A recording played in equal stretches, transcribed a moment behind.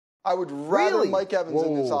I would rather Really? Mike Evans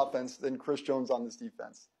in this offense than Chris Jones on this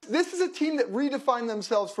defense. This is a team that redefined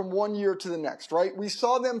themselves from one year to the next, right? We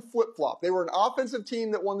saw them flip-flop. They were an offensive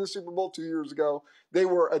team that won the Super Bowl 2 years ago. They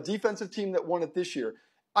were a defensive team that won it this year.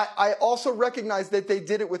 I also recognize that they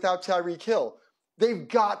did it without Tyreek Hill. They've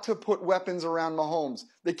got to put weapons around Mahomes.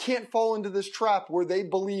 They can't fall into this trap where they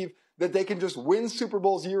believe that they can just win Super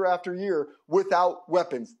Bowls year after year without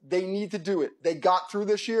weapons. They need to do it. They got through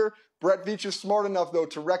this year. Brett Veach is smart enough, though,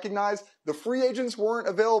 to recognize the free agents weren't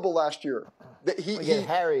available last year. He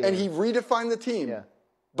redefined the team. Yeah.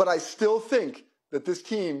 But I still think that this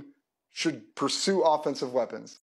team should pursue offensive weapons.